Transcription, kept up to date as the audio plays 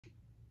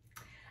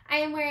I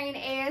am wearing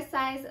a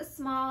size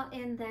small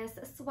in this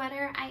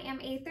sweater. I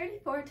am a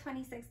 34,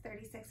 26,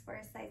 36 for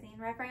a sizing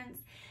reference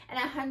and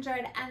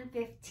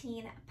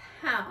 115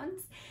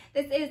 pounds.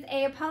 This is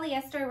a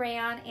polyester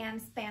rayon and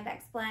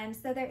spandex blend,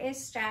 so there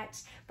is stretch,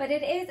 but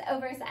it is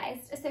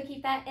oversized, so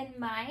keep that in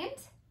mind.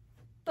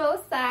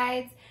 Both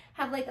sides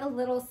have like a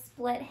little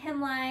split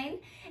hemline,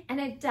 and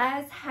it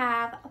does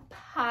have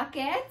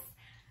pockets,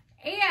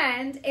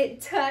 and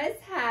it does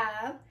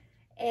have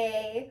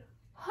a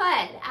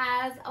hood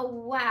as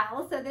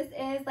well. So this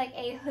is like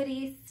a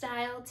hoodie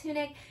style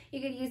tunic.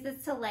 You could use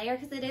this to layer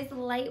because it is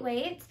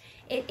lightweight.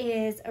 It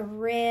is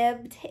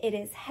ribbed, it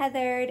is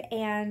heathered,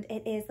 and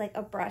it is like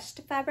a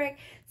brushed fabric.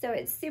 So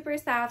it's super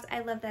soft.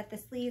 I love that the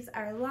sleeves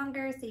are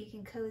longer so you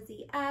can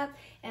cozy up,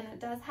 and it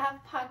does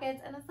have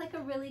pockets, and it's like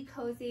a really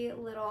cozy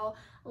little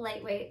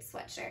lightweight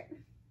sweatshirt.